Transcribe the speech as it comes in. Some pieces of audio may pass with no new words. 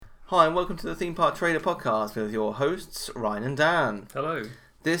Hi and welcome to the Theme Park Trader Podcast with your hosts Ryan and Dan. Hello.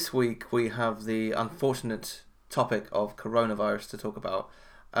 This week we have the unfortunate topic of coronavirus to talk about.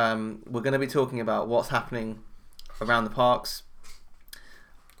 We're going to be talking about what's happening around the parks.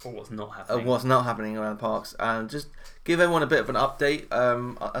 Or what's not happening. What's not happening around the parks, and just give everyone a bit of an update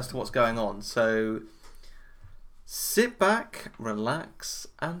as to what's going on. So sit back, relax,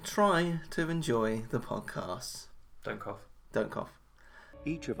 and try to enjoy the podcast. Don't cough. Don't cough.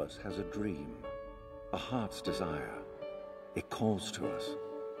 Each of us has a dream, a heart's desire. It calls to us.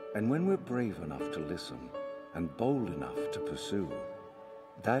 And when we're brave enough to listen and bold enough to pursue,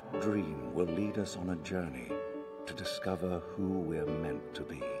 that dream will lead us on a journey to discover who we're meant to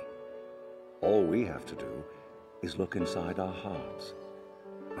be. All we have to do is look inside our hearts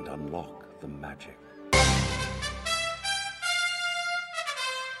and unlock the magic.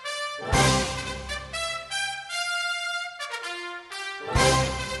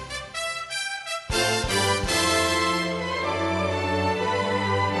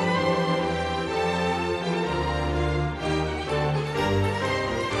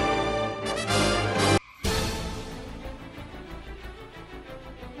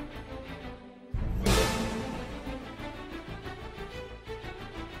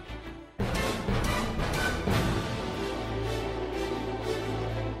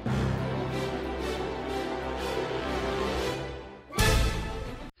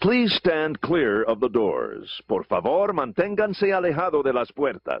 Please stand clear of the doors. Por favor, manténganse alejado de las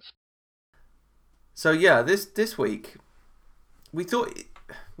puertas. So yeah, this week we thought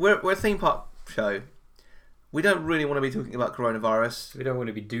we're a theme park show. We don't really want to be talking about coronavirus. We don't want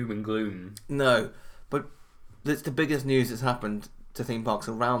to be doom and gloom. No, but it's the biggest news that's happened to theme parks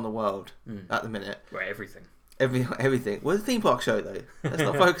around the world at the minute. Right, everything. Everything. We're a theme park show though. Let's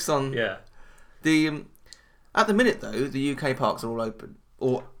not focus on Yeah. the. At the minute though, the UK parks are all open.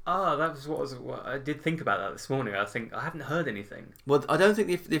 That was what I did think about that this morning. I haven't heard anything. Well, I don't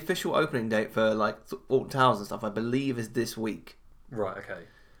think the official opening date for like Alton Towers and stuff, I believe, is this week. Right, okay.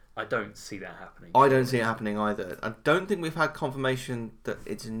 I don't see that happening. I don't see it happening either. I don't think we've had confirmation that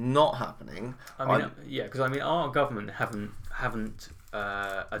it's not happening. Because our government haven't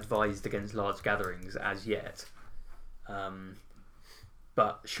advised against large gatherings as yet.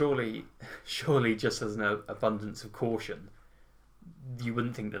 But surely, just as an abundance of caution, you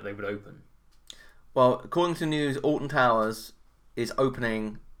wouldn't think that they would open. Well, according to news, Alton Towers is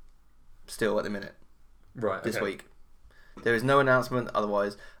opening still at the minute. Right, this week. There is no announcement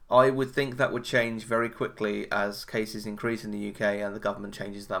otherwise. I would think that would change very quickly as cases increase in the UK and the government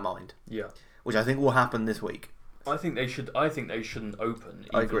changes their mind. Yeah. Which I think will happen this week. I think they shouldn't open.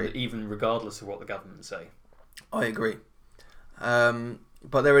 I agree. Even regardless of what the government say. I agree.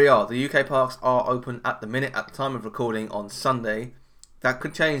 But there we are. The UK parks are open at the minute, at the time of recording on Sunday. That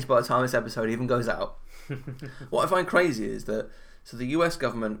could change by the time this episode even goes out. What I find crazy is that the US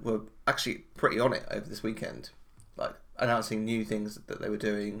government were actually pretty on it over this weekend, like announcing new things that they were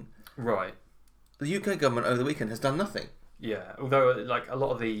doing. Right. The UK government over the weekend has done nothing. Yeah, although like a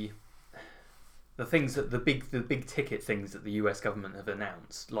lot of the things that the big ticket things that the US government have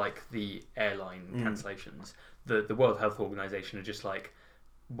announced, like the airline cancellations, the World Health Organization are just like,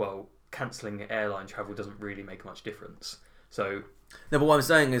 well, cancelling airline travel doesn't really make much difference. So no, but what I'm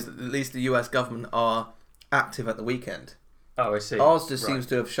saying is that at least the US government are active at the weekend. Oh, I see. Ours just seems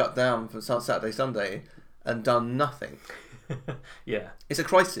to have shut down for Saturday, Sunday, and done nothing. Yeah, it's a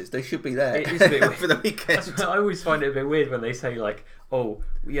crisis. They should be there it is a bit weird. for the weekend. I always find it a bit weird when they say like, "Oh,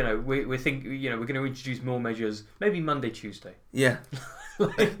 we're going to introduce more measures, maybe Monday, Tuesday." Yeah,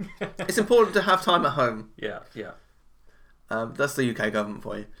 it's important to have time at home. Yeah. That's the UK government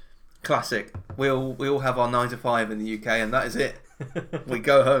for you. Classic. We all have our 9 to 5 in the UK, and that is it. We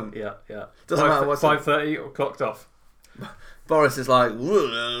go home. Yeah. Doesn't matter what's 5:30 or clocked off. Boris is like,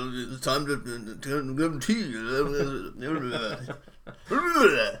 it's time to go tea.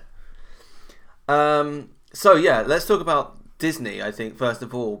 So yeah, let's talk about Disney, I think, first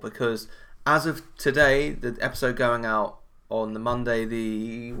of all, because as of today, the episode going out on the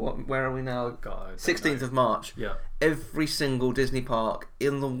Monday, where are we now? God, 16th of March. Yeah. Every single Disney park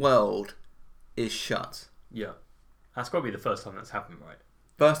in the world is shut. Yeah. That's got to be the first time that's happened, right?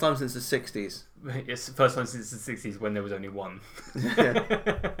 First time since the 60s. It's the first time since the 60s when there was only one.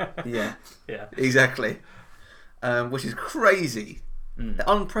 Yeah. Yeah. Exactly. Which is crazy.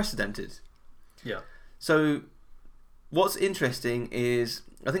 Unprecedented. Yeah. So, what's interesting is,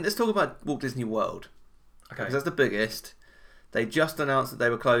 I think let's talk about Walt Disney World. Okay. Because that's the biggest. They just announced that they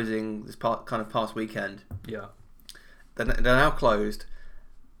were closing this past weekend. Yeah. They're now closed.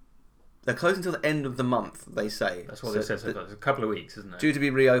 they're closing until the end of the month. They say That's what they said. So it's a couple of weeks, isn't it? Due to be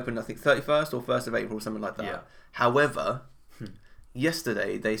reopened, I think 31st or 1st of April, something like that. Yeah. However,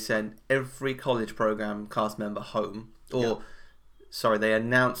 yesterday they sent every college program cast member home, or sorry, they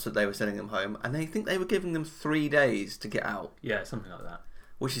announced that they were sending them home, and they think they were giving them 3 days to get out. Yeah, something like that.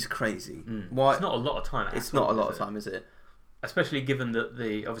 Which is crazy. Why? It's not a lot of time. It's not a lot of time, is it? Especially given that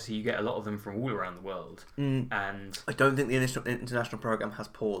obviously you get a lot of them from all around the world, and I don't think the international program has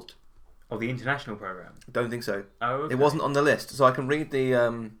paused. Oh, the international program? I don't think so. Oh, okay. It wasn't on the list, so I can read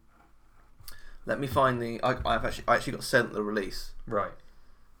the. Let me find the. I actually got sent the release. Right.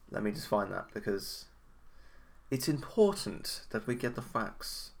 Let me just find that because it's important that we get the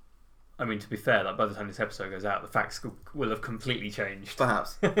facts. I mean, to be fair, like by the time this episode goes out, the facts will have completely changed.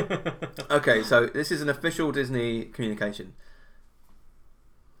 Perhaps. Okay, so this is an official Disney communication.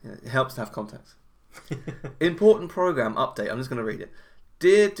 It helps to have context. Important program update. I'm just going to read it.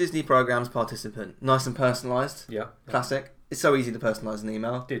 Dear Disney Programs participant, nice and personalised. Yeah. Classic. It's so easy to personalise an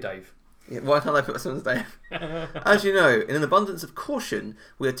email. Dear Dave. Yeah, why can't I put someone's name? As you know, in an abundance of caution,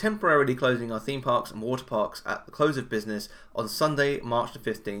 we are temporarily closing our theme parks and water parks at the close of business on Sunday, March the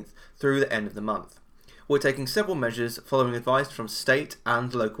 15th, through the end of the month. We're taking several measures following advice from state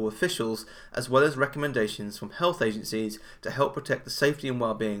and local officials, as well as recommendations from health agencies to help protect the safety and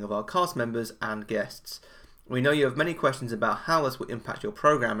well-being of our cast members and guests. We know you have many questions about how this will impact your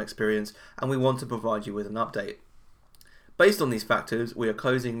program experience, and we want to provide you with an update. Based on these factors, we are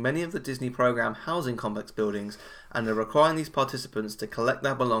closing many of the Disney program housing complex buildings and are requiring these participants to collect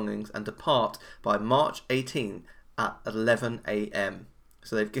their belongings and depart by March 18 at 11 a.m.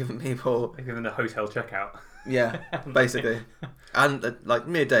 So they've given people... They've given a hotel checkout. Yeah, basically. And like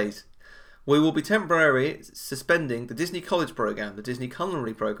mere days. We will be temporarily suspending the Disney College Program, the Disney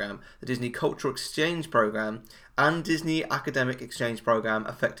Culinary Program, the Disney Cultural Exchange Program, and Disney Academic Exchange Program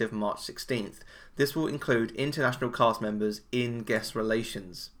effective March 16th. This will include international cast members in guest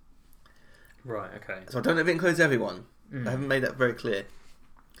relations. Right, okay. So I don't know if it includes everyone. I haven't made that very clear.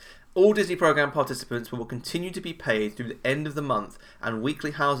 All Disney program participants will continue to be paid through the end of the month, and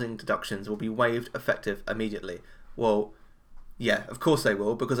weekly housing deductions will be waived effective immediately. Well, yeah, of course they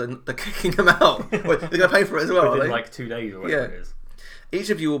will, because they're kicking them out. They're going to pay for it as well, Within aren't they? like 2 days or whatever it is. Each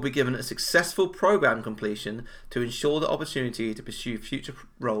of you will be given a successful program completion to ensure the opportunity to pursue future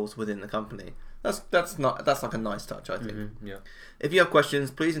roles within the company. That's like a nice touch, I think. Yeah. If you have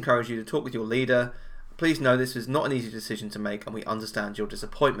questions, please encourage you to talk with your leader. Please know this is not an easy decision to make, and we understand your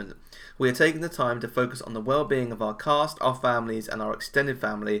disappointment. We are taking the time to focus on the well-being of our cast, our families, and our extended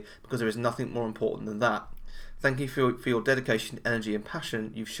family, because there is nothing more important than that. Thank you for your dedication, energy, and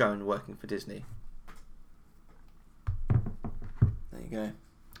passion you've shown working for Disney. There you go.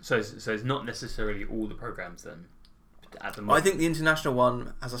 So it's not necessarily all the programs then, at the moment? I think the international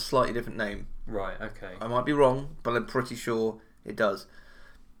one has a slightly different name. Right, okay. I might be wrong, but I'm pretty sure it does.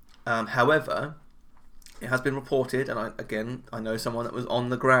 However, it has been reported, and I know someone that was on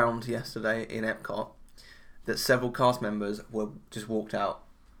the ground yesterday in Epcot, that several cast members were just walked out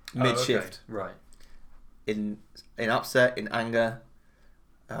mid-shift. Okay. Right. In upset, in anger.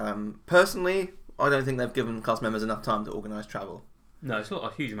 Personally, I don't think they've given cast members enough time to organise travel. No, it's not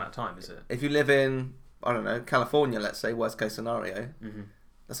a huge amount of time, is it? If you live in, I don't know, California, let's say, worst case scenario,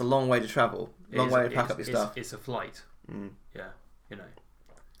 that's a long way to travel. Long way to pack up your stuff. It's a flight. Yeah, you know.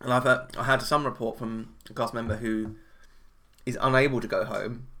 And I had some report from a cast member who is unable to go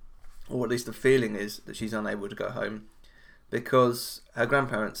home, or at least the feeling is that she's unable to go home, because her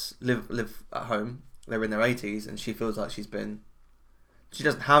grandparents live at home. They're in their 80s, and she feels like she doesn't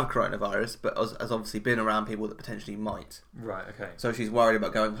have coronavirus, but has obviously been around people that potentially might. Right, okay. So she's worried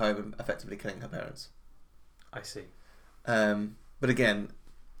about going home and effectively killing her parents. I see. But again,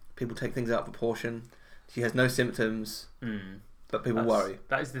 people take things out of proportion. She has no symptoms, but people worry.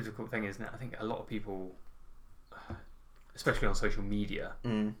 That is the difficult thing, isn't it? I think a lot of people, especially on social media,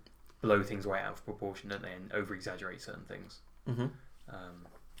 blow things way out of proportion, don't they, and over-exaggerate certain things.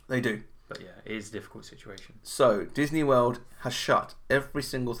 They do. But yeah, it is a difficult situation. So, Disney World has shut every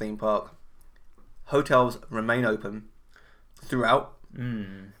single theme park. Hotels remain open throughout,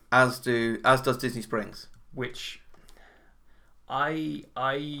 as does Disney Springs. Which I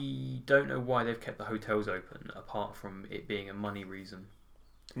don't know why they've kept the hotels open, apart from it being a money reason.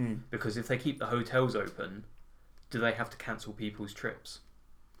 Because if they keep the hotels open, do they have to cancel people's trips?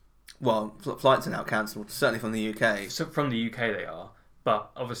 Well, flights are now cancelled, certainly from the UK. So from the UK they are.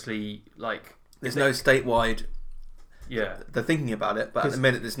 But obviously, like... There's no statewide... Yeah. They're thinking about it, but at the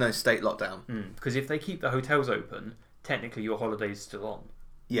minute there's no state lockdown. Because if they keep the hotels open, technically your holiday's still on.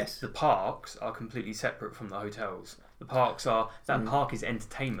 Yes. The parks are completely separate from the hotels. The parks are park is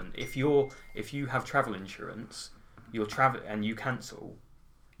entertainment. If you have travel insurance, you're travel and you cancel,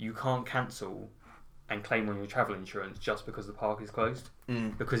 you can't cancel and claim on your travel insurance just because the park is closed.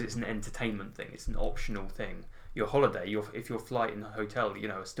 Because it's an entertainment thing. It's an optional thing. Your holiday, if your flight and hotel,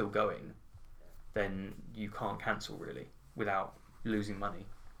 are still going, then you can't cancel really without losing money.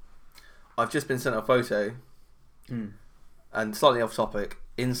 I've just been sent a photo, and slightly off topic,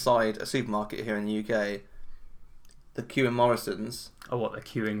 inside a supermarket here in the UK, the queue in Morrison's. Oh, what, they're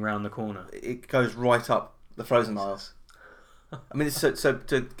queuing round the corner? It goes right up the frozen aisles. I mean, so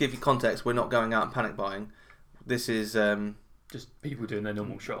to give you context, we're not going out and panic buying. This is just people doing their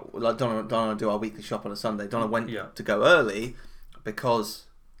normal shop. Like Donna do our weekly shop on a Sunday. Donna went Yeah. to go early because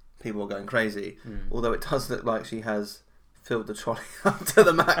people are going crazy. Although it does look like she has filled the trolley up to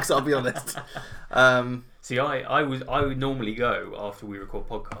the max. I'll be honest. See, I would normally go after we record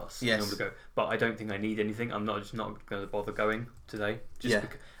podcasts. Yes. I normally go, but I don't think I need anything. I'm not going to bother going today. Yeah.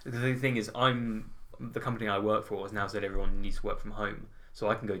 The thing is, the company I work for has now said everyone needs to work from home, so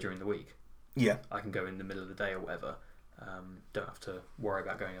I can go during the week. Yeah. I can go in the middle of the day or whatever. Don't have to worry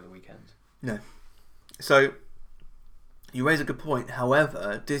about going on the weekend. No. So you raise a good point.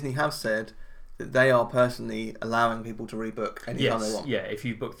 However, Disney have said that they are personally allowing people to rebook anytime they want. Yeah. If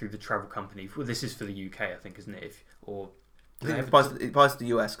you book through the travel company, well, this is for the UK, I think, isn't it? I think it applies to the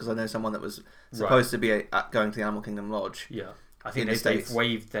US because I know someone that was supposed to be going to the Animal Kingdom Lodge. Yeah, I think in the they've States.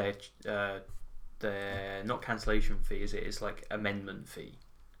 waived their not cancellation fee, is it? It's like amendment fee.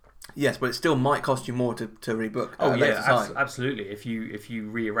 Yes, but it still might cost you more to rebook. Oh at a yeah, later time. absolutely. If you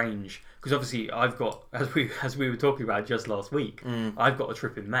rearrange, because obviously I've got, as we were talking about just last week, I've got a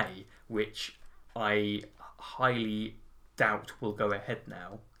trip in May which I highly doubt will go ahead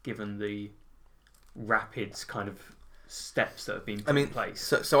now, given the rapid kind of steps that have been put in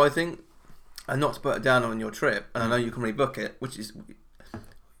place. So I think, and not to put it down on your trip, and I know you can rebook it, which is,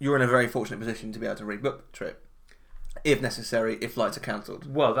 you're in a very fortunate position to be able to rebook the trip, if necessary, if flights are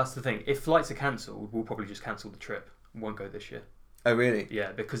cancelled. Well, that's the thing. If flights are cancelled, we'll probably just cancel the trip. Won't go this year. Oh, really?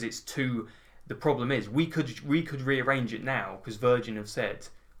 Yeah, because it's too. The problem is we could rearrange it now because Virgin have said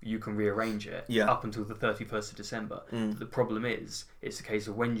you can rearrange it up until the 31st of December. The problem is it's a case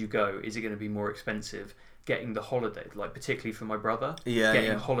of when you go, is it going to be more expensive getting the holiday? Like particularly for my brother, getting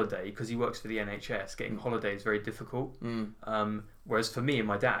a holiday because he works for the NHS. Getting holiday is very difficult. Whereas for me and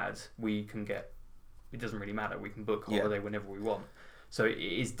my dad, we can get. It doesn't really matter. We can book holiday whenever we want. So it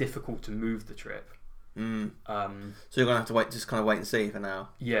is difficult to move the trip. So you're gonna have to wait and see for now.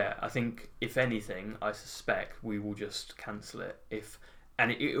 Yeah, I think if anything, I suspect we will just cancel it.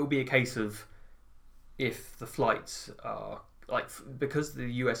 It will be a case of if the flights are because the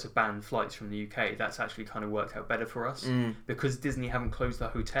US have banned flights from the UK. That's actually kind of worked out better for us because Disney haven't closed the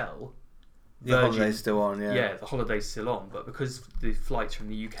hotel. The holiday's still on. Yeah, the holiday's still on, but because the flights from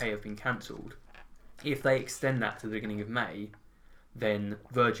the UK have been cancelled. If they extend that to the beginning of May, then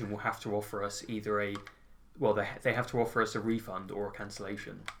Virgin will have to offer us either they have to offer us a refund or a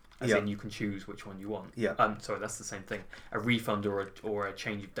cancellation. As in, you can choose which one you want. Yeah. Sorry, that's the same thing. A refund or a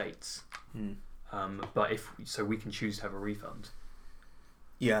change of dates. But we can choose to have a refund.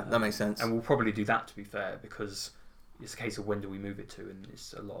 Yeah, that makes sense. And we'll probably do that, to be fair, because it's a case of when do we move it to, and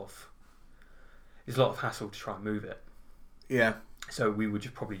it's a lot of hassle to try and move it. Yeah. So we would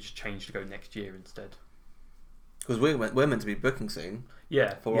probably just change to go next year instead. Because we're meant to be booking soon.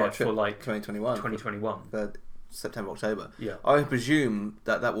 Yeah, for our trip for like 2021. 2021. For September, October. Yeah. I presume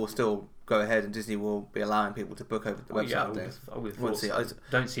that will still go ahead and Disney will be allowing people to book over the website. I would have thought.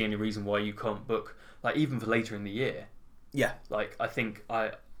 Don't see any reason why you can't book, like even for later in the year. Yeah. Like I think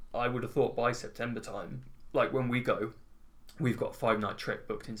I would have thought by September time, like when we go, we've got a 5-night trip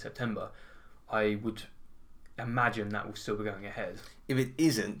booked in September. I would imagine that will still be going ahead. If it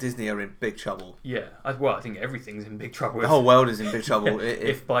isn't, Disney are in big trouble. Yeah, I think everything's in big trouble. The whole world is in big trouble.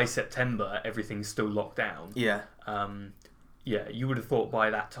 if by September everything's still locked down. Yeah. You would have thought by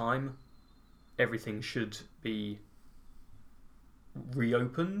that time everything should be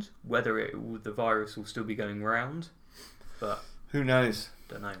reopened. Whether the virus will still be going around, but who knows?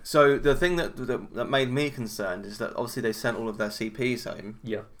 Don't know. So the thing that made me concerned is that obviously they sent all of their CPs home.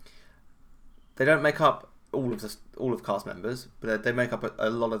 Yeah. They don't make up all of cast members, but they make up a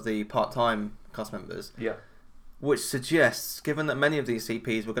lot of the part-time cast members. Yeah. Which suggests, given that many of these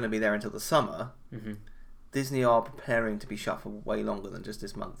CPs were going to be there until the summer, Disney are preparing to be shut for way longer than just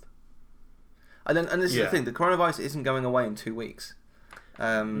this month. And this is the thing: the coronavirus isn't going away in 2 weeks.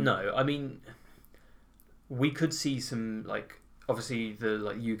 No, I mean, we could see some obviously the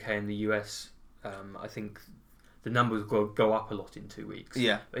UK and the US. I think the numbers will go up a lot in 2 weeks.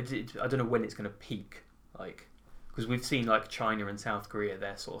 Yeah. I don't know when it's going to peak, like, because we've seen like China and South Korea,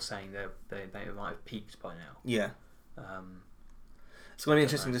 they're sort of saying they might have peaked by now. Yeah. Um, It's going to be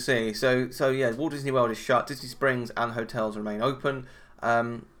interesting to see. So yeah, Walt Disney World is shut. Disney Springs and hotels remain open.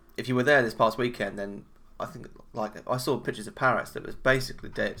 If you were there this past weekend, then I think like I saw pictures of Paris that was basically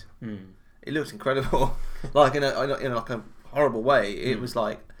dead. It looked incredible, like in a like a horrible way. It was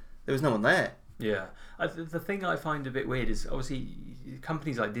like there was no one there. Yeah, the thing I find a bit weird is obviously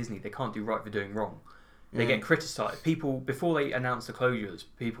companies like Disney, they can't do right for doing wrong. They get criticised. People, before they announced the closures,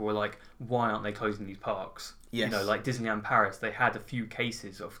 people were like, why aren't they closing these parks? Yes. You know, like Disneyland Paris, they had a few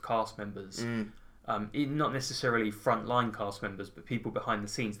cases of cast members, not necessarily frontline cast members, but people behind the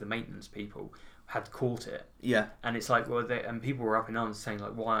scenes, the maintenance people, had caught it. Yeah. And it's like, well, and people were up in arms saying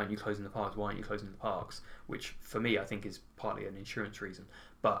like, why aren't you closing the parks? Why aren't you closing the parks? Which for me, I think is partly an insurance reason.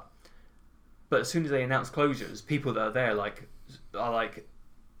 But as soon as they announce closures, people that are there are like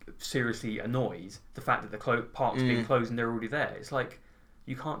seriously annoyed the fact that the park's being closed and they're already there. It's like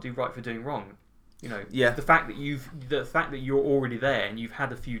you can't do right for doing wrong. You know, the fact that you're already there and you've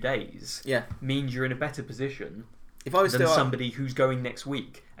had a few days, means you're in a better position if I was than still somebody who's going next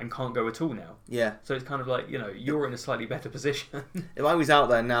week and can't go at all now. Yeah. So it's kind of like, you know, you're in a slightly better position. If I was out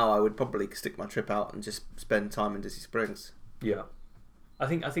there now, I would probably stick my trip out and just spend time in Disney Springs. Yeah. I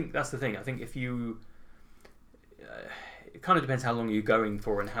think that's the thing. I think if you it kind of depends how long you're going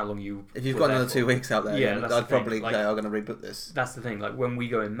for and how long you. If you've got another 2 weeks out there, I'd probably say I'm going to rebook this. That's the thing. Like when we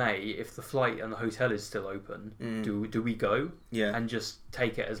go in May, if the flight and the hotel is still open, do we go? Yeah. And just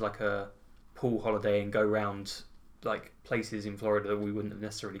take it as like a pool holiday and go around like places in Florida that we wouldn't have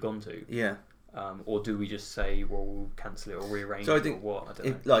necessarily gone to? Yeah. Or do we just say, well, we'll cancel it or rearrange so I it think or what? I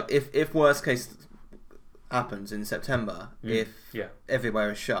don't know. Like if worst case happens in September, if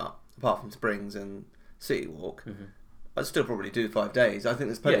everywhere is shut apart from Springs and City Walk. I'd still probably do 5 days. I think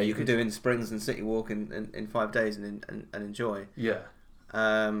there's plenty you can do in Springs and City Walk in 5 days and enjoy. Yeah.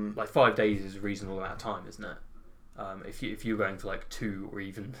 Like 5 days is a reasonable amount of time, isn't it? If you're going for like 2 or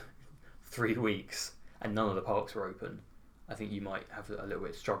even 3 weeks and none of the parks are open, I think you might have a little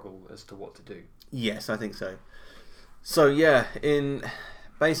bit of struggle as to what to do. Yes, I think so. So yeah,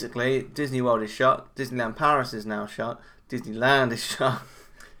 basically Disney World is shut. Disneyland Paris is now shut. Disneyland is shut.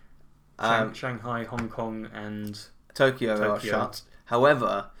 Shanghai, Hong Kong, and Tokyo are shut.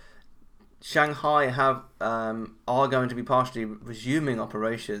 However, Shanghai are going to be partially resuming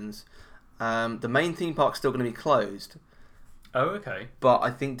operations. The main theme park's still going to be closed. Oh, okay. But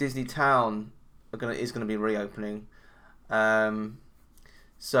I think Disney Town is going to be reopening.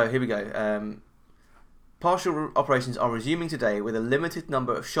 So here we go. Partial operations are resuming today with a limited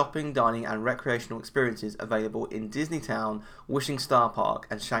number of shopping, dining and recreational experiences available in Disney Town, Wishing Star Park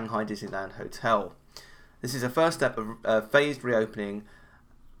and Shanghai Disneyland Hotel. This is a first step of phased reopening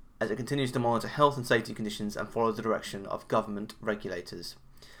as it continues to monitor health and safety conditions and follow the direction of government regulators.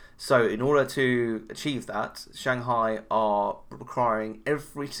 So in order to achieve that, Shanghai are requiring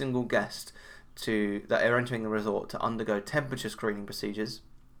every single guest that are entering the resort to undergo temperature screening procedures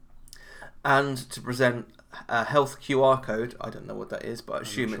and to present a health QR code. I don't know what that is, but I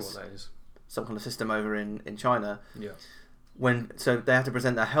assume it's some kind of system over in China. Yeah. So they have to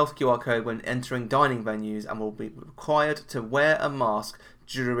present their health QR code when entering dining venues and will be required to wear a mask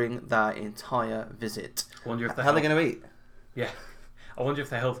during their entire visit. I wonder if how are they going to eat? Yeah. I wonder if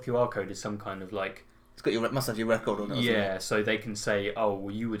the health QR code is some kind of like... must have your record on it. Yeah, so they can say, oh,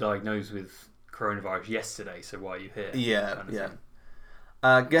 well, you were diagnosed with coronavirus yesterday, so why are you here? Yeah,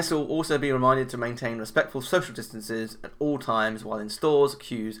 guests will also be reminded to maintain respectful social distances at all times while in stores,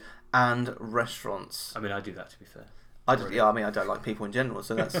 queues, and restaurants. I mean, I do that, to be fair. I don't like people in general,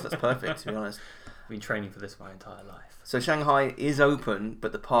 so that's perfect, to be honest. I've been training for this my entire life. So Shanghai is open,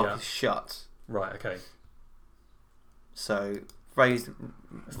 but the park is shut. Right, okay. So phased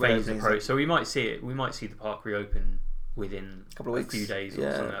approach. So we might see it. We might see the park reopen within a couple of weeks, a few days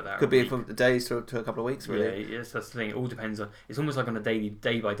or something like that. Could be from days to a couple of weeks, really. Yeah, yes, that's the thing. It all depends on. It's almost like on a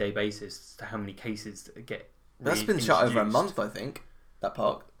day by day basis to how many cases get. That's been shut over a month, I think. That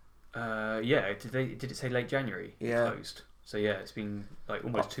park. Yeah. Did it say late January? Yeah. It closed. So yeah, it's been like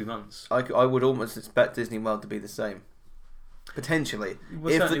almost 2 months. I would almost expect Disney World to be the same. Potentially.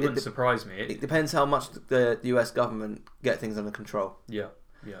 Well, certainly wouldn't surprise me. It depends how much the US government get things under control. Yeah.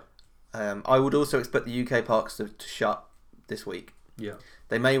 I would also expect the UK parks to shut this week. Yeah.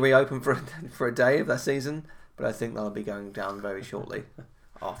 They may reopen for a day of their season, but I think they'll be going down very shortly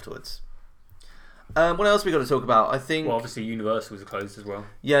afterwards. What else we got to talk about? I think. Well, obviously Universal is closed as well.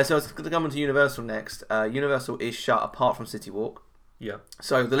 Yeah, so it's going to come on to Universal next. Universal is shut apart from City Walk. Yeah.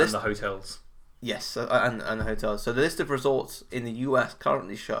 So the list. And the hotels. Yes, and hotels. So the list of resorts in the US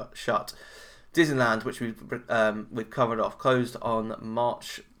currently shut. Disneyland, which we've covered off, closed on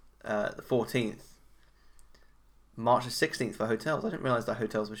March the 14th. March the 16th for hotels. I didn't realise that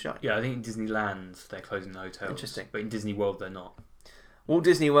hotels were shut. Yeah, I think in Disneyland they're closing the hotels. Interesting. But in Disney World they're not. Walt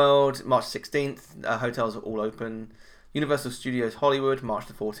Disney World, March 16th. Hotels are all open. Universal Studios Hollywood, March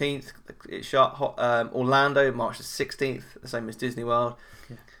the 14th. It's shut. Orlando, March the 16th. The same as Disney World.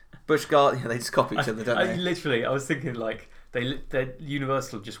 Yeah. Busch Gardens, they just copy each other, don't they? Literally, I was thinking like they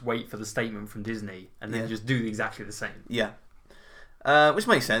Universal just wait for the statement from Disney and then just do exactly the same. Yeah. Which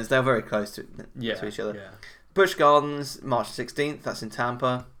makes sense. They're very close to each other. Yeah. Busch Gardens, March 16th. That's in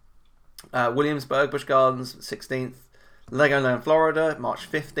Tampa. Williamsburg, Busch Gardens, 16th. Legoland, Florida, March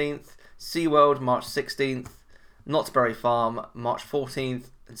 15th. SeaWorld, March 16th. Knott's Berry Farm, March 14th.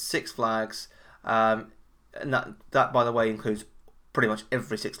 And Six Flags. And that, by the way, includes pretty much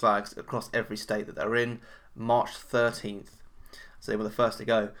every Six Flags across every state that they're in. March 13th. So they were the first to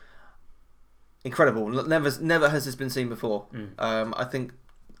go. Incredible. Never has this been seen before. I think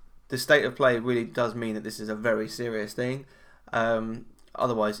the state of play really does mean that this is a very serious thing.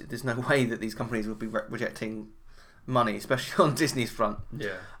 Otherwise, there's no way that these companies would be rejecting money, especially on Disney's front.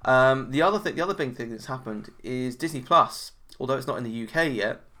 Yeah. The other big thing that's happened is Disney Plus. Although it's not in the UK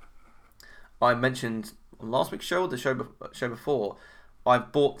yet, I mentioned on last week's show or the show before, I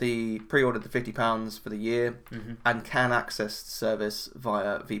pre-ordered the £50 for the year and can access the service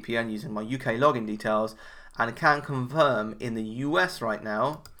via VPN using my UK login details, and can confirm in the US right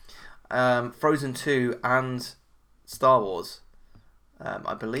now, Frozen 2 and Star Wars.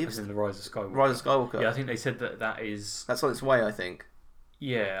 I believe. As in the Rise of Skywalker. Rise of Skywalker. Yeah, I think they said that is. That's on its way, I think.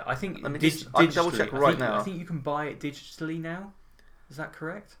 Yeah, I think. Let me I can double check right now. I think you can buy it digitally now. Is that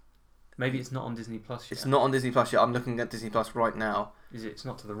correct? Maybe it's not on Disney Plus yet. It's not on Disney Plus yet. I'm looking at Disney Plus right now. Is it? It's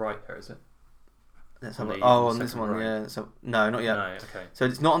not to the right there, is it? Let's have on this one, right. Yeah. So no, not yet. No, okay. So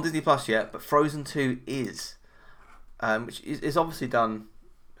it's not on Disney Plus yet, but Frozen 2 is, which is obviously done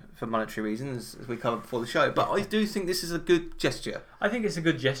for monetary reasons, as we covered before the show. But I do think this is a good gesture. I think it's a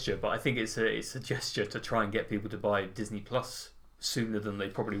good gesture, but I think it's a gesture to try and get people to buy Disney Plus sooner than they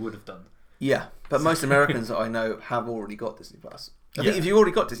probably would have done. Yeah, but most Americans that I know have already got Disney Plus. I think if you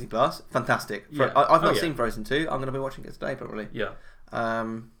already got Disney Plus, fantastic. I've not seen Frozen 2. I'm going to be watching it today, probably. Yeah.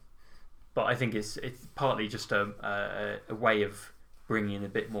 But I think it's partly just a way of bringing in a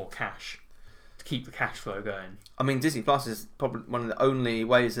bit more cash to keep the cash flow going. I mean, Disney Plus is probably one of the only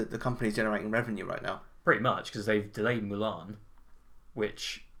ways that the company's generating revenue right now. Pretty much, because they've delayed Mulan,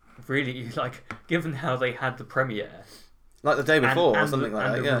 which really, like, given how they had the premiere, like the day before or something like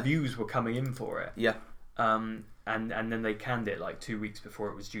that. And the reviews were coming in for it. Yeah. And then they canned it like 2 weeks before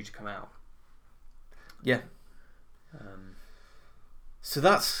it was due to come out. Yeah. So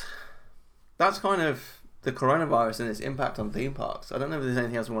that's kind of the coronavirus and its impact on theme parks. I don't know if there's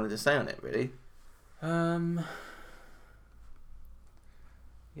anything else we wanted to say on it, really.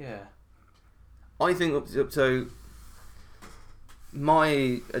 Yeah. I think so.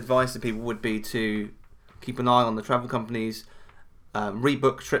 My advice to people would be to keep an eye on the travel companies,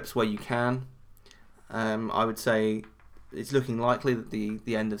 rebook trips where you can. I would say it's looking likely that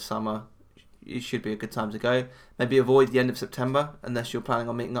the end of summer it should be a good time to go. Maybe avoid the end of September unless you're planning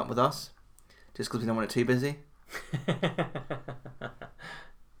on meeting up with us, just because we don't want it too busy.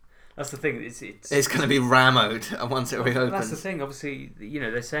 That's the thing. It's going to be rammed once it reopens. That's the thing. Obviously,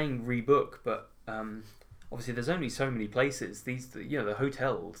 they're saying rebook, but obviously there's only so many places. The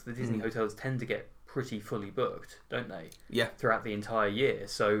hotels, the Disney hotels tend to get pretty fully booked, don't they? Yeah. Throughout the entire year.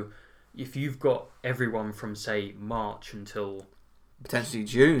 So if you've got everyone from say March until potentially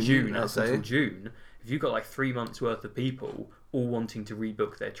June, until June, if you've got like 3 months worth of people all wanting to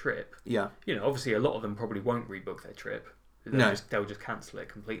rebook their trip, yeah, obviously a lot of them probably won't rebook their trip. They'll just cancel it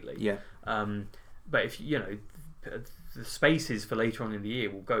completely. Yeah. But if the spaces for later on in the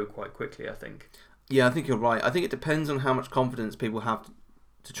year will go quite quickly, I think. Yeah, I think you're right. I think it depends on how much confidence people have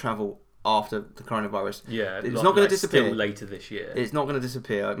to travel after the coronavirus. Yeah, it's not going to disappear still later this year. It's not going to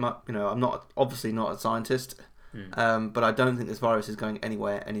disappear. I'm obviously not a scientist, but I don't think this virus is going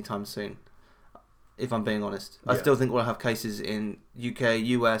anywhere anytime soon. If I'm being honest, I still think we'll have cases in UK,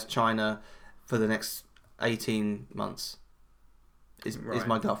 US, China for the next 18 months. Is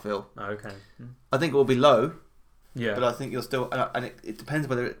my gut feel. Oh, okay. I think it will be low. Yeah. But I think you'll still, and it depends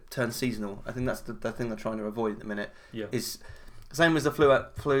whether it turns seasonal. I think that's the thing they're trying to avoid at the minute. Yeah. Is same as the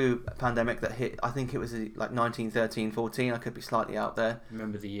flu pandemic that hit. I think it was like 1913, 14. I could be slightly out there.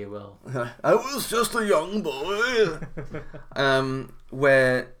 Remember the year well. I was just a young boy.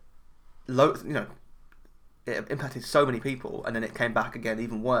 Where it impacted so many people, and then it came back again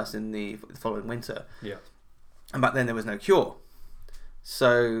even worse in the following winter. Yeah. And back then there was no cure.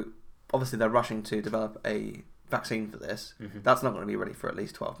 So obviously they're rushing to develop a vaccine for this. That's not going to be ready for at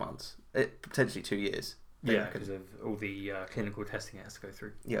least 12 months. Potentially 2 years. Yeah, because of all the clinical testing it has to go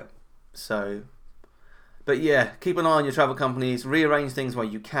through. Yeah. So, but yeah, keep an eye on your travel companies. Rearrange things where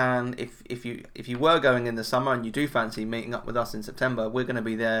you can. If you were going in the summer and you do fancy meeting up with us in September, we're going to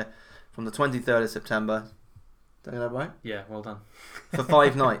be there from the 23rd of September. Did I get that right? Yeah, well done. For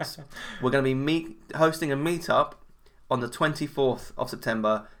 5 nights. We're going to be hosting a meetup on the 24th of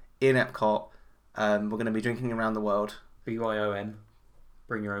September in Epcot. We're going to be drinking around the world. BYON.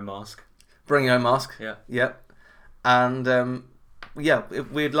 Bring your own mask. Bring your own mask. Yeah. Yep. And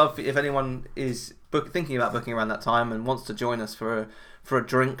we'd love if anyone is thinking about booking around that time and wants to join us for a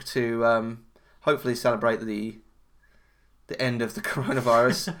drink to hopefully celebrate the end of the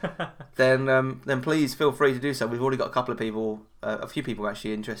coronavirus. then please feel free to do so. We've already got a few people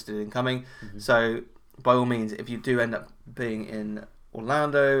actually interested in coming. So by all means, if you do end up being in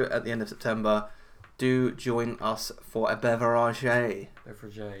Orlando at the end of September, do join us for a beverage. I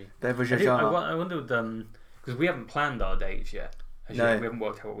I wondered, because we haven't planned our dates yet. No. We haven't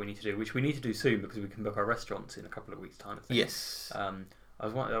worked out what we need to do, which we need to do soon because we can book our restaurants in a couple of weeks' time. I think. Yes. I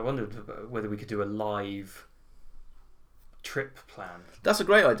wondered whether we could do a live trip plan. That's a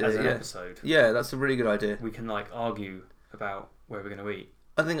great idea. As an episode. Yeah, that's a really good idea. We can argue about where we're going to eat.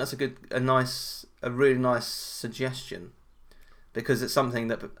 I think that's a really nice suggestion, because it's something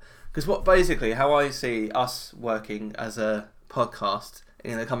that, how I see us working as a podcast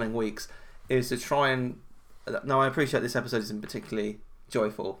in the coming weeks is to try and. Now I appreciate this episode isn't particularly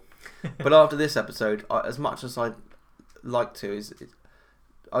joyful, but after this episode, as much as I'd like to,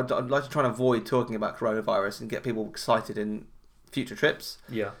 I'd like to try and avoid talking about coronavirus and get people excited in future trips.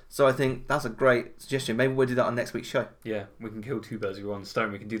 Yeah. So I think that's a great suggestion. Maybe we'll do that on next week's show. Yeah, we can kill 2 birds with 1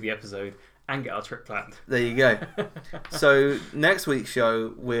 stone. We can do the episode and get our trip planned. There you go. So next week's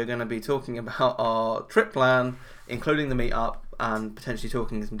show, we're going to be talking about our trip plan, including the meetup, and potentially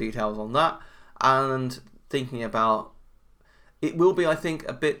talking some details on that, and thinking about it will be, I think,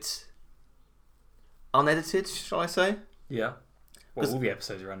 a bit unedited, shall I say? Yeah. Well, all the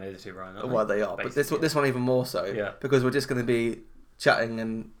episodes are unedited, right? Well, they are, but this one even more so. Yeah. Because we're just going to be chatting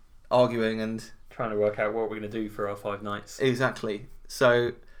and arguing and trying to work out what we're going to do for our 5 nights. Exactly.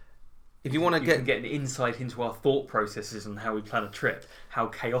 So if you want to get an insight into our thought processes and how we plan a trip, how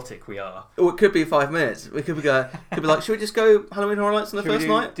chaotic we are. Or it could be 5 minutes. We could be like, should we just go Halloween Horror Nights on the first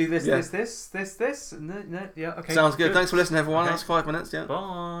night? Do this, this. No, yeah, okay. Sounds good. Thanks for listening, everyone. Okay. That's 5 minutes. Yeah.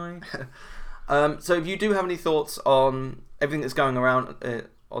 Bye. So if you do have any thoughts on everything that's going around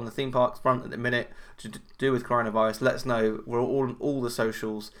on the theme parks front at the minute to do with coronavirus, let us know. We're all the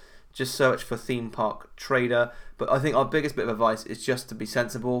socials. Just search for Theme Park Trader. But I think our biggest bit of advice is just to be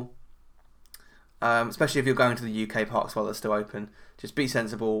sensible. Especially if you're going to the UK parks while they're still open. Just be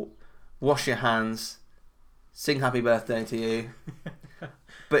sensible, wash your hands, sing happy birthday to you.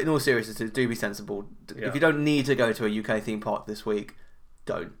 But in all seriousness, do be sensible. Yeah. If you don't need to go to a UK theme park this week,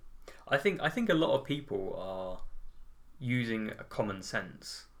 don't. I think a lot of people are using a common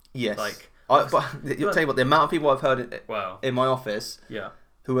sense. Yes. I'll tell you what, the amount of people I've heard in my office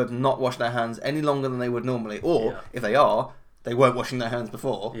who have not washed their hands any longer than they would normally, or if they are, they weren't washing their hands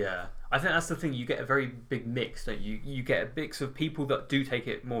before. Yeah. I think that's the thing. You get a very big mix, don't you? You get a mix of people that do take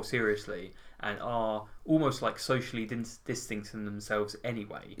it more seriously and are almost like socially distancing themselves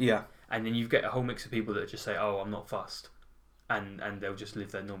anyway. Yeah. And then you get a whole mix of people that just say, "Oh, I'm not fussed," and they'll just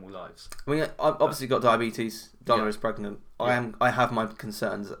live their normal lives. I mean, I've obviously got diabetes. Donna is pregnant. I have my big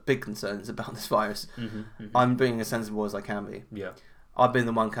concerns about this virus. I'm being as sensible as I can be. Yeah. I've been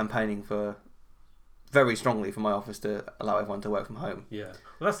the one campaigning very strongly for my office to allow everyone to work from home. Yeah,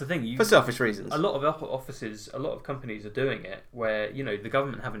 well, that's the thing. For selfish reasons. A lot of companies are doing it where the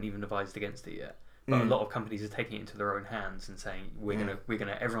government haven't even advised against it yet, but a lot of companies are taking it into their own hands and saying we're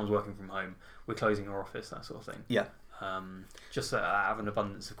gonna everyone's working from home, we're closing our office, that sort of thing. Yeah. Just out of an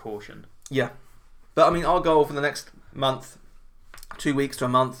abundance of caution. Yeah, but I mean, our goal for the next month, 2 weeks to a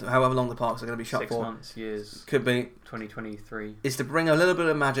month, however long the parks are going to be shut 6 months, years, could be 2023, is to bring a little bit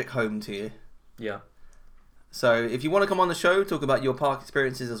of magic home to you. Yeah. So if you want to come on the show, talk about your park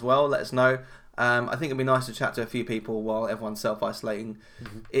experiences as well, let us know. I think it'd be nice to chat to a few people while everyone's self-isolating.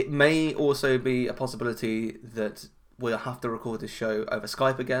 It may also be a possibility that we'll have to record this show over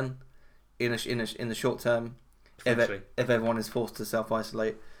Skype again in the short term if everyone is forced to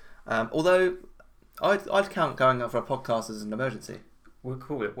self-isolate. Although I'd count going out for a podcast as an emergency. We'll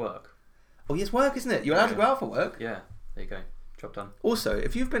call it work. Oh yes, work, isn't it? You're allowed to go out for work. Yeah, there you go. Job done. Also,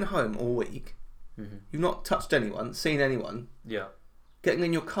 if you've been home all week You've not touched anyone, seen anyone. Yeah. Getting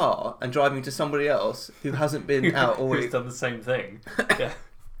in your car and driving to somebody else who hasn't been out all Who's week. done the same thing. Yeah.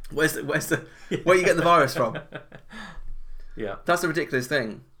 Where are you getting the virus from? Yeah. That's a ridiculous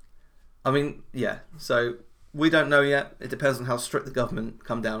thing. I mean, yeah. So we don't know yet. It depends on how strict the government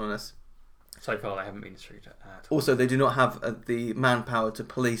come down on us. So far, they haven't been strict at all. Also, they do not have the manpower to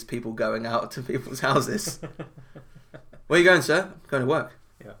police people going out to people's houses. Where are you going, sir? Going to work.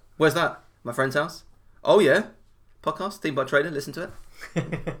 Yeah. Where's that? My friend's house. Oh yeah, podcast Theme Park Trader. Listen to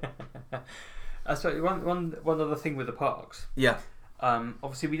it. So one other thing with the parks. Yeah.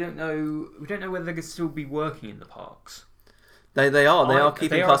 Obviously, we don't know whether they could still be working in the parks. They are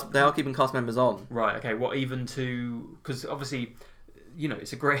keeping cast members on. Right. Okay. What even to? Because obviously,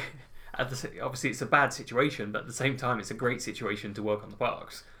 it's a great. Obviously, it's a bad situation, but at the same time, it's a great situation to work on the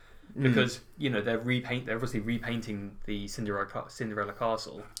parks because they're obviously repainting the Cinderella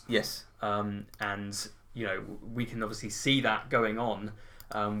Castle. Yes. And we can obviously see that going on.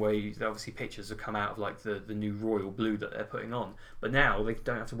 Where obviously pictures have come out of like the new royal blue that they're putting on, but now they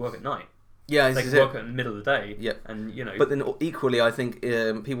don't have to work at night. Yeah, they can work in the middle of the day. Yep. And But then equally, I think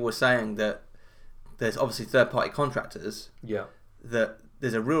people were saying that there's obviously third-party contractors. Yeah. That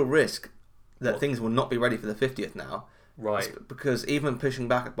there's a real risk that things will not be ready for the 50th now. Right. Because even pushing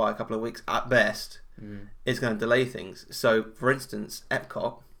back by a couple of weeks at best is going to delay things. So, for instance,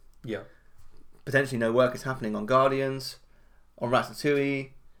 Epcot. Yeah. Potentially no work is happening on Guardians, on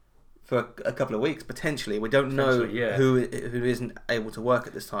Ratatouille for a couple of weeks. Potentially, we don't know who isn't able to work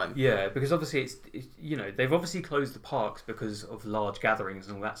at this time. Yeah, because obviously it's they've obviously closed the parks because of large gatherings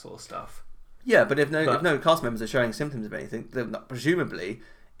and all that sort of stuff. Yeah, but if no cast members are showing symptoms of anything, then presumably,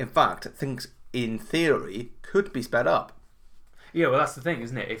 in fact, things in theory could be sped up. Yeah, well, that's the thing,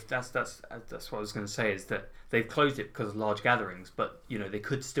 isn't it? If that's what I was going to say, is that they've closed it because of large gatherings, but they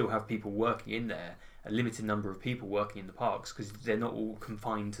could still have people working in there, a limited number of people working in the parks because they're not all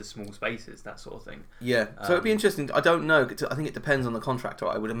confined to small spaces, that sort of thing. Yeah, so it'd be interesting. I don't know. I think it depends on the contractor,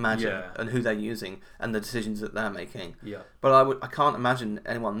 I would imagine, and who they're using and the decisions that they're making. Yeah. But I can't imagine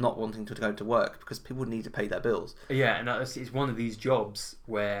anyone not wanting to go to work because people need to pay their bills. Yeah, and it's one of these jobs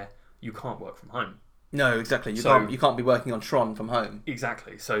where you can't work from home. No, exactly. You can't be working on Tron from home.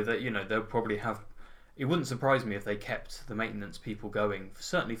 Exactly. So that they'll probably have. It wouldn't surprise me if they kept the maintenance people going,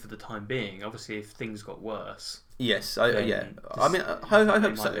 certainly for the time being. Obviously, if things got worse. Yes, I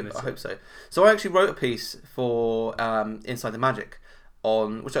hope so. I hope so. So I actually wrote a piece for Inside the Magic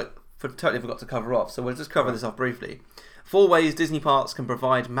on which I totally forgot to cover off. So we'll just cover this off briefly. 4 ways Disney parks can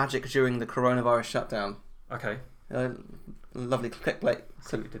provide magic during the coronavirus shutdown. Okay. Lovely clickbait.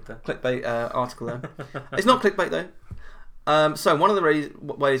 See what you did there. Clickbait article there. It's not clickbait though. So one of the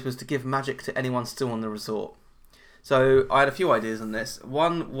ways was to give magic to anyone still on the resort. So I had a few ideas on this.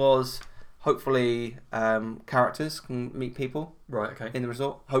 One was hopefully characters can meet people in the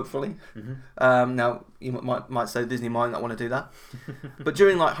resort. Hopefully. Mm-hmm. Now you might say Disney might not want to do that, but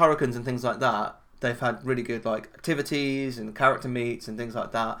during like hurricanes and things like that, they've had really good like activities and character meets and things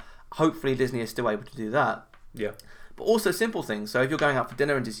like that. Hopefully Disney is still able to do that. Yeah. But also simple things. So if you're going out for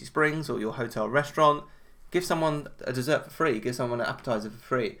dinner in Disney Springs or your hotel restaurant, give someone a dessert for free. Give someone an appetizer for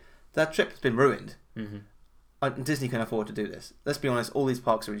free. That trip's been ruined. Mm-hmm. Disney can afford to do this. Let's be honest. All these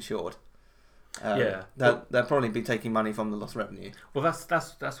parks are insured. They'll probably be taking money from the lost revenue. Well,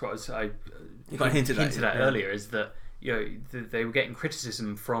 that's what I hinted at earlier. Is that they were getting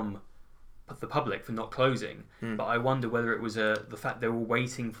criticism from the public for not closing, but I wonder whether it was the fact they were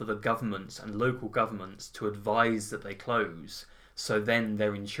waiting for the governments and local governments to advise that they close, so then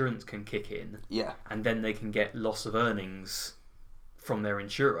their insurance can kick in, and then they can get loss of earnings from their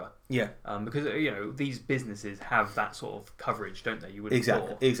insurer. Because these businesses have that sort of coverage, don't they? You would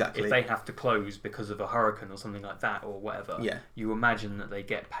exactly. If they have to close because of a hurricane or something like that or whatever, you imagine that they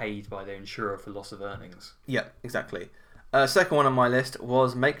get paid by their insurer for loss of earnings. Yeah, exactly. Second one on my list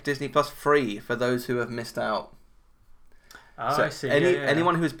was make Disney Plus free for those who have missed out. I see.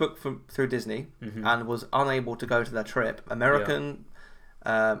 Anyone who's booked through Disney and was unable to go to their trip, American,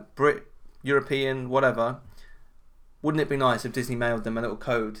 Brit, European, whatever, wouldn't it be nice if Disney mailed them a little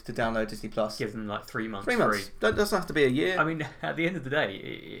code to download Disney Plus? Give them like 3 months. 3 months. Free. Doesn't have to be a year. I mean, at the end of the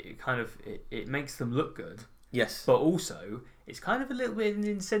day, it makes them look good. Yes. But also, it's kind of a little bit of an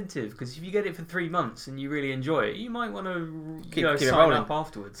incentive because if you get it for 3 months and you really enjoy it, you might want to sign up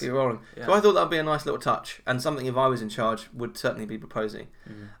afterwards. Keep it rolling. Yeah. So I thought that would be a nice little touch and something if I was in charge would certainly be proposing.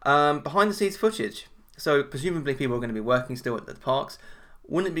 Behind the scenes footage. So presumably people are going to be working still at the parks.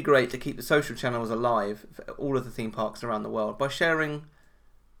 Wouldn't it be great to keep the social channels alive for all of the theme parks around the world by sharing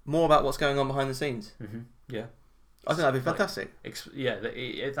more about what's going on behind the scenes? Yeah. I think that'd be fantastic. That's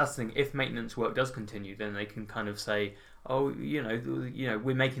the thing. If maintenance work does continue, then they can kind of say, "Oh,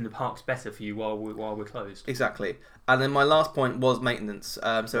 we're making the parks better for you while we're closed." Exactly. And then my last point was maintenance.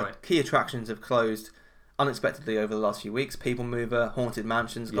 Right. Key attractions have closed unexpectedly over the last few weeks. People Mover, Haunted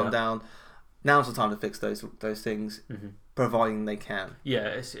Mansion's gone down. Now's the time to fix those things, providing they can. Yeah,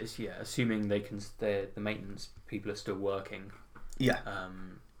 it's assuming they can. The maintenance people are still working. Yeah.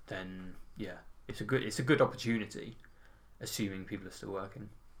 Then it's a good opportunity, assuming people are still working,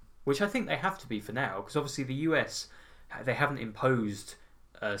 which I think they have to be for now, because obviously the US, they haven't imposed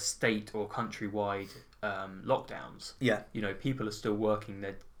state or countrywide lockdowns. Yeah. People are still working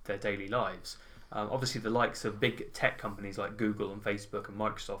their daily lives. Obviously, the likes of big tech companies like Google and Facebook and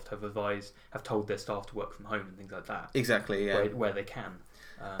Microsoft have told their staff to work from home and things like that. Exactly. Yeah. Where they can.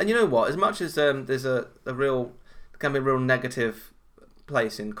 And you know what? As much as there's there can be a real negative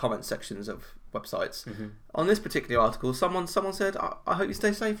place in comment sections of websites. On this particular article, someone said, "I hope you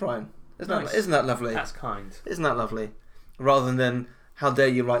stay safe, Ryan." Isn't that lovely? That's kind. Isn't that lovely? Rather than, "How dare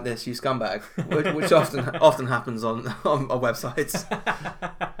you write this, you scumbag," which often happens on websites.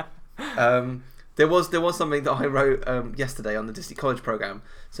 There was something that I wrote yesterday on the Disney College program.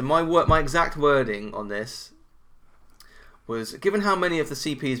 So my exact wording on this was, given how many of the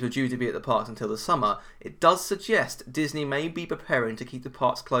CPs were due to be at the parks until the summer, it does suggest Disney may be preparing to keep the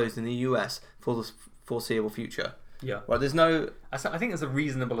parks closed in the US for the foreseeable future. Yeah. Well, there's no... I think it's a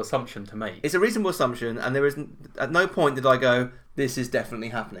reasonable assumption to make. It's a reasonable assumption, and there is at no point did I go, this is definitely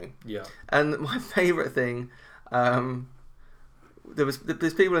happening. Yeah. And my favourite thing, there's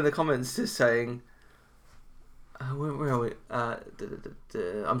people in the comments just saying, where are we?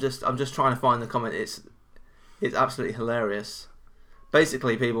 I'm just trying to find the comment. It's absolutely hilarious.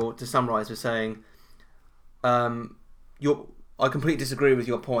 Basically, people, to summarise, were saying, I completely disagree with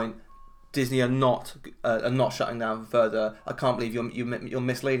your point. Disney are not shutting down further. I can't believe you're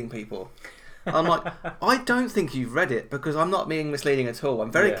misleading people. I'm like, I don't think you've read it, because I'm not being misleading at all.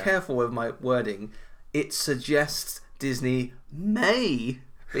 I'm very careful with my wording. It suggests Disney may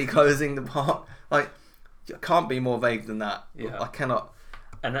be closing the park. Like, I can't be more vague than that. Yeah. I cannot.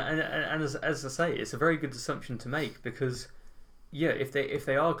 And as I say, it's a very good assumption to make, because if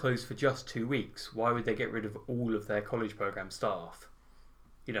they are closed for just 2 weeks, why would they get rid of all of their college program staff?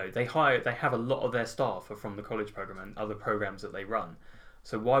 They have a lot of their staff are from the college program and other programs that they run.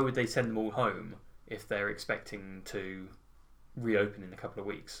 So why would they send them all home if they're expecting to reopen in a couple of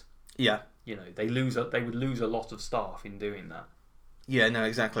weeks? Yeah. They would lose a lot of staff in doing that. Yeah, no,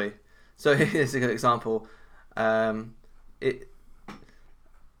 exactly. So here's a good example.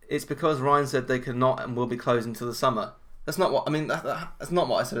 It's because Ryan said they cannot and will be closed until the summer. That's not what I mean. That's not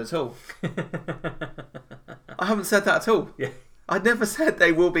what I said at all. I haven't said that at all. Yeah. I never said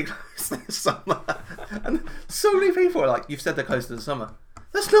they will be closed this summer. And so many people are like, "You've said they're closed to the summer."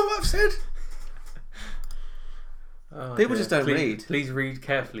 That's not what I've said. Oh, people just don't read. Please read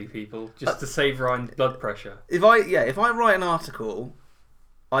carefully, people, just to save Ryan's blood pressure. If I write an article,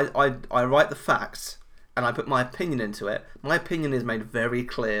 I write the facts and I put my opinion into it. My opinion is made very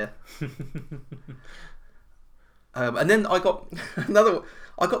clear. And then I got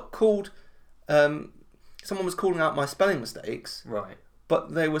called. Someone was calling out my spelling mistakes. Right.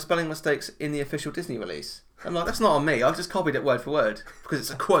 But they were spelling mistakes in the official Disney release. I'm like, that's not on me. I've just copied it word for word because it's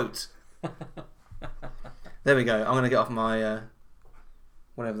a quote. There we go. I'm going to get off my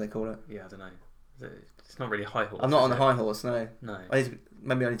whatever they call it. Yeah, I don't know. It's not really high horse. I'm not on the high horse. No. No.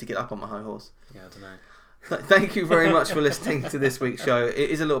 Maybe I need to get up on my high horse. Yeah, I don't know. Thank you very much for listening to this week's show. It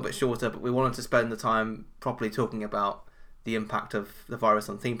is a little bit shorter, but we wanted to spend the time properly talking about the impact of the virus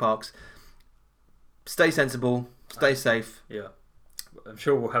on theme parks. Stay sensible, stay safe. Yeah. I'm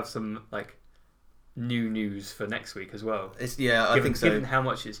sure we'll have some new news for next week as well. I think so. Given how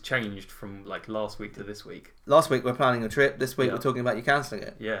much it's changed from last week to this week. Last week we're planning a trip. This week we're talking about you cancelling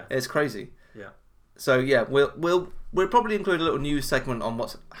it. Yeah. It's crazy. Yeah. So we'll probably include a little news segment on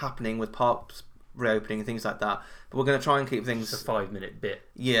what's happening with parks reopening and things like that. But we're going to try and keep things... Just a 5-minute bit.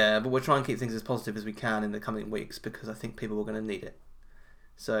 Yeah, but we'll try and keep things as positive as we can in the coming weeks, because I think people are going to need it.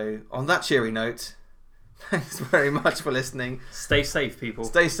 So on that cheery note, thanks very much for listening. Stay safe, people.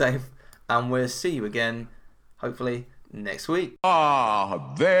 Stay safe, and we'll see you again, hopefully, next week.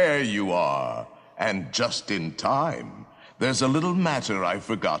 Ah, there you are. And just in time. There's a little matter I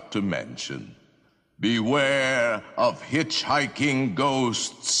forgot to mention. Beware of hitchhiking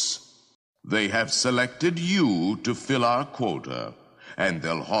ghosts. They have selected you to fill our quota, and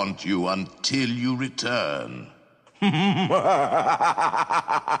they'll haunt you until you return.